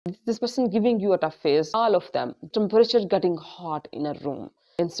This person giving you a tough face, all of them, temperature getting hot in a room.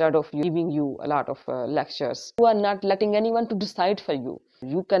 Instead of giving you a lot of lectures, you are not letting anyone to decide for you.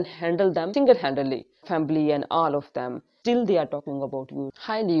 You can handle them single-handedly, family and all of them. Still they are talking about you.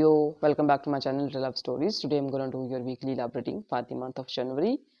 Hi Leo, welcome back to my channel Little Love Stories. Today I'm going to do your weekly love reading for the month of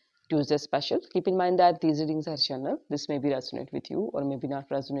January. Tuesday special. Keep in mind that these readings are general. This may be resonate with you or maybe not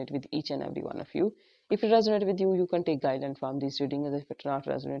resonate with each and every one of you. If it resonates with you, you can take guidance from this reading. As if it not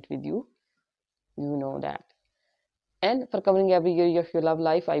resonate with you, you know that. And for covering every area of your love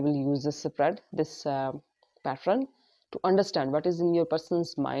life, I will use this spread, this pattern, to understand what is in your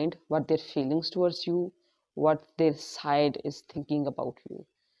person's mind, what their feelings towards you, what their side is thinking about you.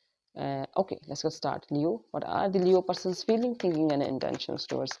 Okay, let's get started. Leo, what are the Leo person's feeling, thinking, and intentions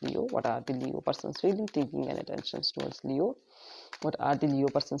towards Leo? What are the Leo person's feeling, thinking, and intentions towards Leo? What are the Leo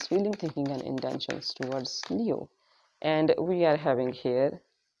person's feeling, thinking, and intentions towards Leo? And we are having here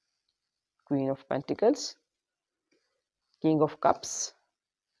Queen of Pentacles, King of Cups,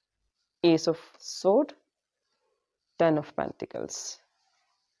 Ace of Sword, Ten of Pentacles.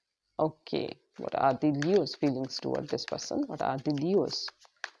 Okay, what are the Leo's feelings toward this person? What are the Leo's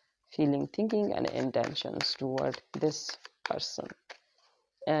feeling, thinking, and intentions toward this person?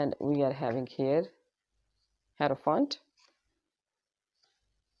 And we are having here Hierophant,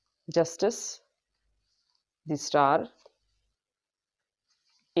 Justice, the Star,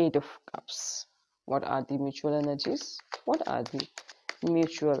 Eight of Cups. What are the mutual energies? What are the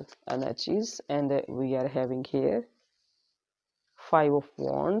mutual energies? And we are having here Five of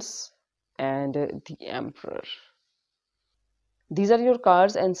Wands and the Emperor. These are your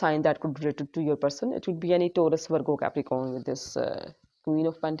cards and sign that could relate to your person. It would be any Taurus, Virgo, Capricorn with this Queen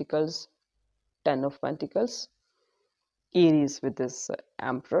of Pentacles, Ten of Pentacles, Aries with this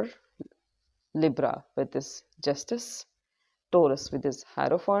Emperor, Libra with this Justice, Taurus with this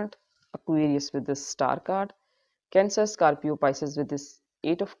Hierophant, Aquarius with this Star card, Cancer, Scorpio, Pisces with this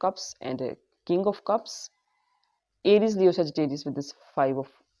Eight of Cups and King of Cups, Aries, Leo, Sagittarius with this Five of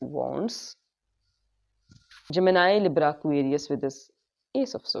Wands, Gemini, Libra, Aquarius with this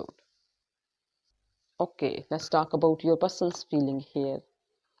Ace of Swords. Okay, let's talk about your person's feeling here,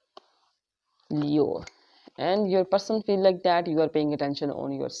 Leo. And your person feel like that you are paying attention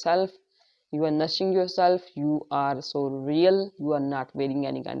on yourself, you are nurturing yourself, you are so real, you are not wearing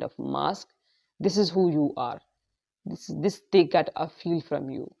any kind of mask. This is who you are. This they get a feel from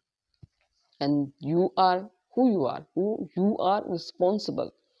you, and you are who you are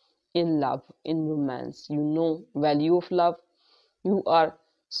responsible in love, in romance. You know value of love. You are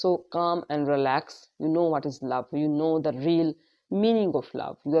so calm and relaxed. You know what is love. You know the real meaning of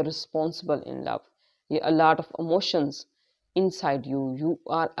love. You are responsible in love. A lot of emotions inside you. You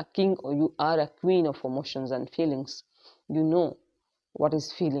are a king or you are a queen of emotions and feelings. You know what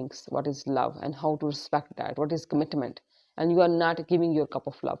is feelings, what is love, and how to respect that, what is commitment. And you are not giving your cup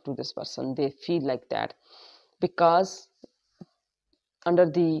of love to this person. They feel like that because under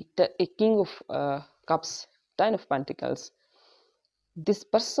the King of Cups, Ten of Pentacles, this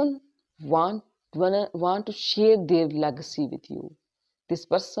person want to share their legacy with you. This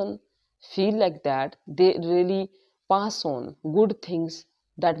person feel like that they really pass on good things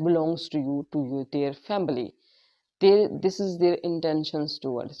that belongs to you, to you, their family. This is their intentions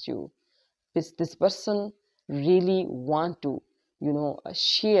towards you. This person really want to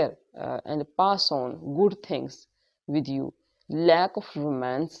share and pass on good things with you. Lack of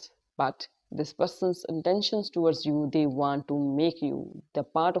romance, but this person's intentions towards you, they want to make you the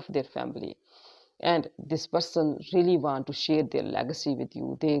part of their family, and this person really want to share their legacy with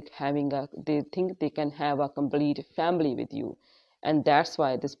you. They think they can have a complete family with you, and that's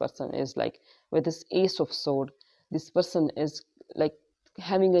why this person is like with this Ace of Sword. This person is like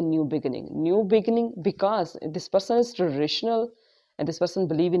having a new beginning because this person is traditional, and this person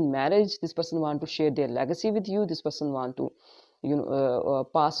believe in marriage. This person want to share their legacy with you. This person want to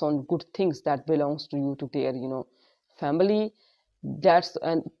pass on good things that belongs to you, to their family. That's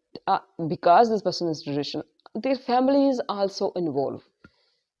and because this person is traditional, their family is also involved.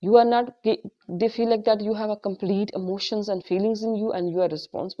 You are not, they feel like that you have a complete emotions and feelings in you, and you are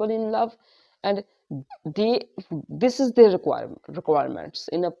responsible in love, and they this is their requirements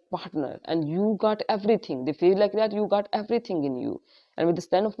in a partner, and you got everything. They feel like that you got everything in you. And with this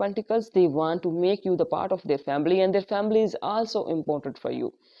Ten of Pentacles, they want to make you the part of their family, and their family is also important for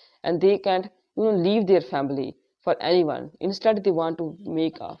you, and they can't leave their family for anyone. Instead, they want to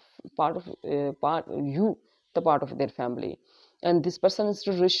make a part of you the part of their family. And this person is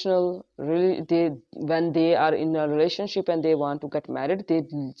traditional. Really, they when they are in a relationship and they want to get married, they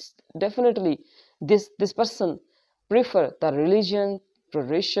definitely this person prefer the religion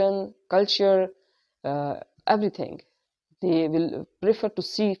tradition, culture, uh, everything. They will prefer to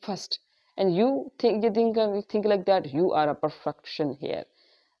see first. And you think like that you are a perfection here,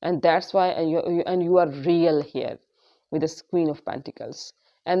 and that's why, and you are real here with this Queen of Pentacles.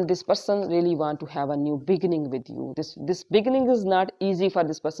 And this person really want to have a new beginning with you. This beginning is not easy for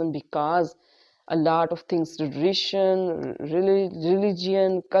this person, because a lot of things, tradition,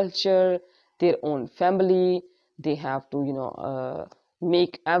 religion, culture, their own family, they have to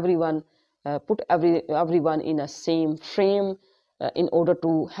make everyone, put everyone in a same frame, in order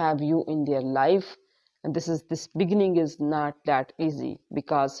to have you in their life. And this beginning is not that easy,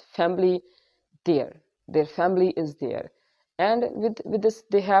 because family there, their family is there, and with this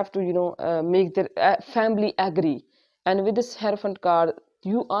they have to make their family agree. And with this Hierophant card,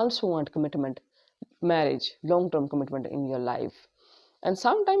 you also want commitment, marriage, long-term commitment in your life. And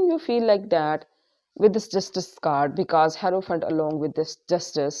sometimes you feel like that with this Justice card, because Hierophant along with this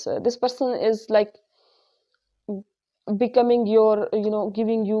Justice, this person is like becoming your,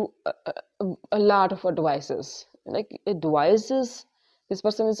 giving you a lot of advices, like advices. This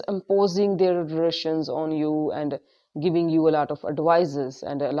person is imposing their directions on you, and giving you a lot of advices,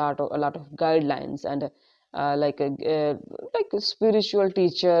 and a lot of guidelines, and like a spiritual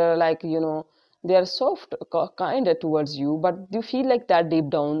teacher, like they are soft, kind towards you, but you feel like that deep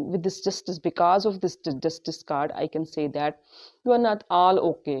down with this Justice. Because of this Justice card, I can say that you are not all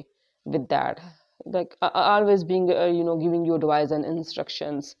okay with that, like always being giving you advice and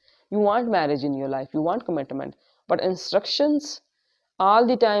instructions. You want marriage in your life, you want commitment, but instructions all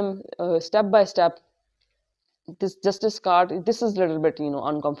the time, step by step. This Justice card, this is a little bit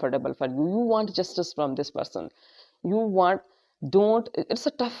uncomfortable for you. You want justice from this person. You want, don't, it's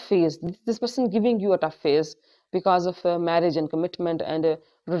a tough phase. This person giving you a tough phase, because of marriage and commitment, and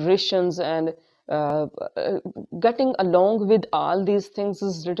relations, and uh, uh, getting along with all these things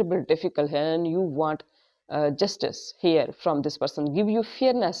is a little bit difficult, and you want justice here from this person, give you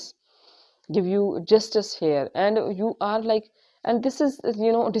fairness, give you justice here. And you are like, and this is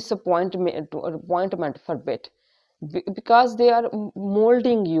disappointment for bit, because they are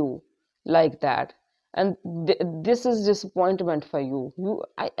molding you like that. And this is disappointment for you.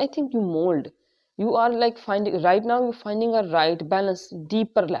 I think you mold, you are like finding right now, you're finding a right balance,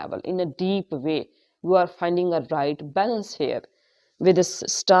 deeper level, in a deep way. You are finding a right balance here with this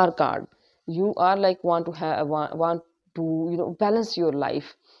Star card. You are like want to balance your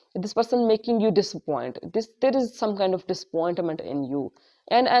life. This person making you disappoint, there is some kind of disappointment in you.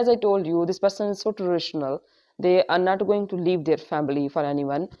 And as I told you, this person is so traditional. They are not going to leave their family for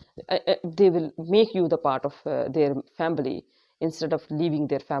anyone. They will make you the part of their family, instead of leaving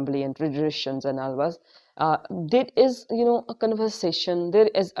their family and traditions and all was. There is a conversation, there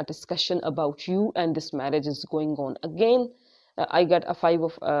is a discussion about you, and this marriage is going on again. I got a Five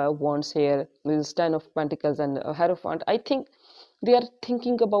of Wands here, with Ten of Pentacles and a Hierophant. I think they are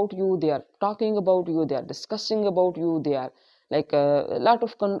thinking about you, they are talking about you, they are discussing about you, they are like a lot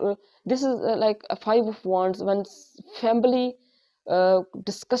of this is like a Five of Wands, when family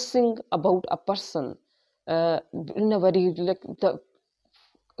discussing about a person, in a very, like, the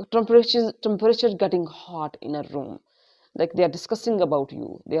temperature getting hot in a room, like they are discussing about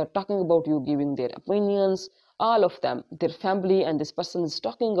you, they are talking about you, giving their opinions, all of them, their family, and this person is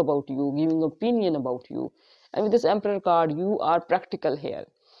talking about you, giving opinion about you. And with this Emperor card, you are practical here,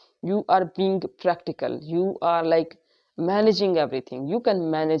 you are being practical, you are like managing everything, you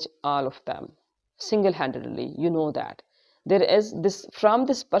can manage all of them single-handedly, that there is this from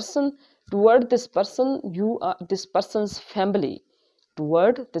this person toward this person, you are this person's family,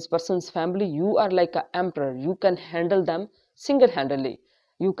 toward this person's family, you are like an emperor, you can handle them single-handedly,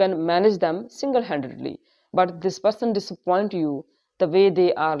 you can manage them single-handedly. But this person disappoint you, the way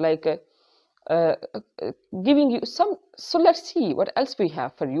they are like uh, uh, giving you some. So let's see what else we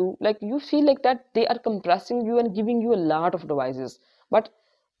have for you. Like you feel like that they are compressing you and giving you a lot of devices, but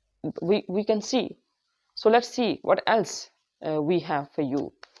we can see. So let's see what else we have for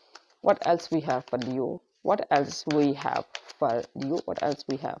you. What else we have for Leo? What else we have for Leo? What else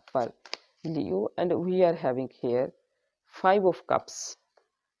we have for Leo? And we are having here Five of Cups,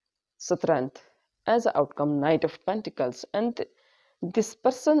 Strength, as an outcome, Knight of Pentacles. And this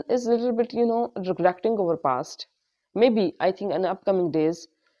person is a little bit, regretting our past. Maybe, I think, in upcoming days,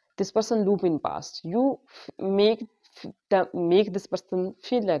 this person loop in past. You make this person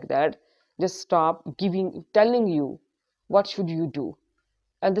feel like that. Just stop telling you what should you do,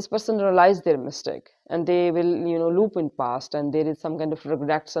 and this person realize their mistake, and they will loop in past, and there is some kind of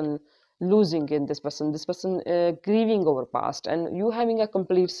regrets and losing in this person grieving over past, and you having a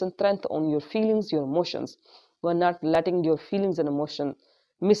complete strength on your feelings, your emotions. You are not letting your feelings and emotion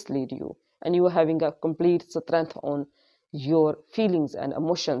mislead you, and you are having a complete strength on your feelings and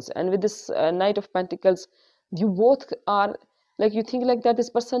emotions. And with this Knight of Pentacles, you both are like, you think like that this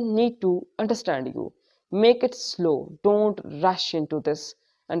person need to understand you. Make it slow, don't rush into this,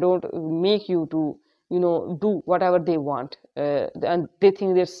 and don't make you to do whatever they want, and they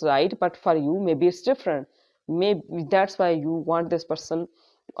think it's right, but for you maybe it's different. Maybe that's why you want this person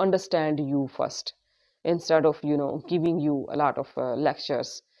to understand you first, instead of giving you a lot of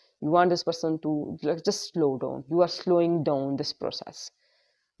lectures. You want this person to like, just slow down. You are slowing down this process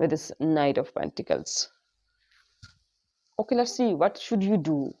with this Knight of Pentacles. Okay, let's see, what should you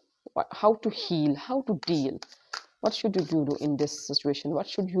do? How to heal, how to deal? What should you do in this situation? What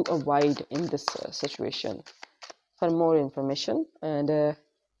should you avoid in this situation? For more information, and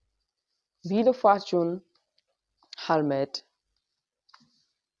Wheel of Fortune, Hermit,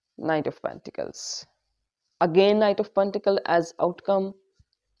 Knight of Pentacles. Again, Knight of Pentacles as outcome.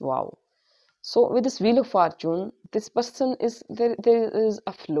 Wow. So with this Wheel of Fortune, this person is there is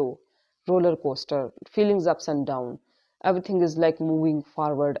a flow, roller coaster, feelings ups and down. Everything is like moving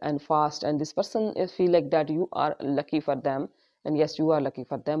forward and fast, and this person is feel like that you are lucky for them, and yes, you are lucky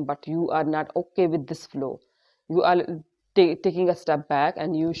for them, but you are not okay with this flow. You are taking a step back,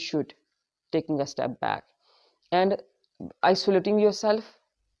 and you should taking a step back and isolating yourself.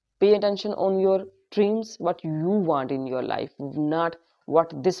 Pay attention on your dreams, what you want in your life, not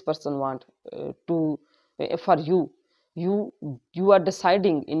what this person want to for you. You are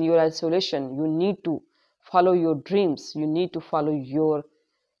deciding in your isolation. You need to follow your dreams. You need to follow your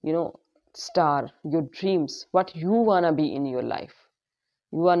you know star, your dreams, what you wanna be in your life.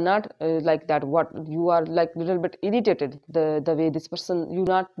 You are not like that. What you are like little bit irritated the way this person, you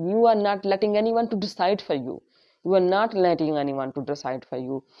are not letting anyone to decide for you. You are not letting anyone to decide for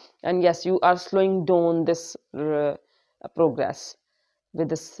you. And yes, you are slowing down this progress with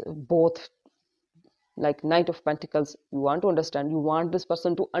this both like Knight of Pentacles. You want to understand, you want this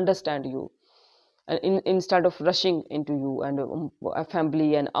person to understand you, and instead of rushing into you and a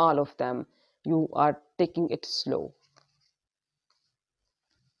family and all of them, you are taking it slow.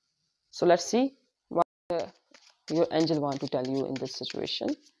 So let's see what your angel want to tell you in this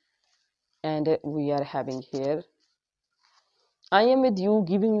situation. And we are having here, I am with you,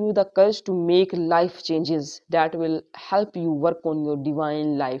 giving you the courage to make life changes that will help you work on your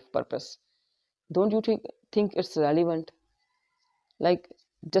divine life purpose. Don't you think it's relevant? Like,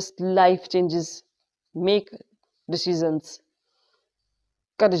 just life changes, make decisions,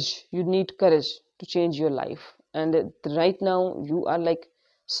 courage. You need courage to change your life. And right now you are like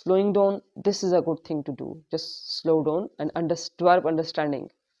slowing down. This is a good thing to do. Just slow down and develop understanding.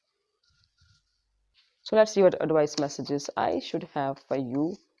 So let's see what advice messages I should have for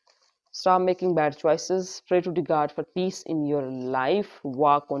you. Stop making bad choices. Pray to the God for peace in your life.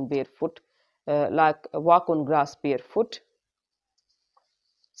 Walk on barefoot, like walk on grass barefoot.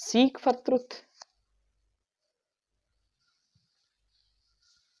 Seek for truth.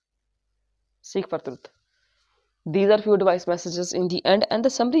 Seek for truth. These are few advice messages in the end, and the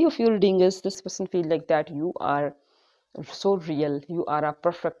summary of your reading is this person feel like that you are so real. You are a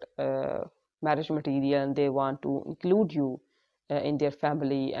perfect marriage material, and they want to include you in their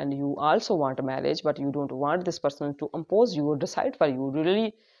family, and you also want a marriage, but you don't want this person to impose you or decide for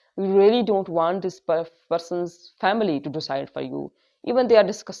you. You really don't want this person's family to decide for you. Even they are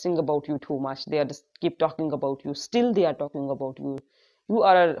discussing about you too much. They are just keep talking about you. Still they are talking about you. You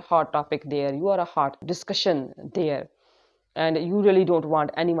are a hot topic there. You are a hot discussion there, and you really don't want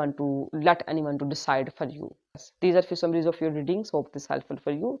anyone to let anyone to decide for you. These are few summaries of your readings. Hope this is helpful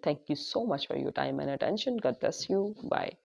for you. Thank you so much for your time and attention. God bless you. Bye.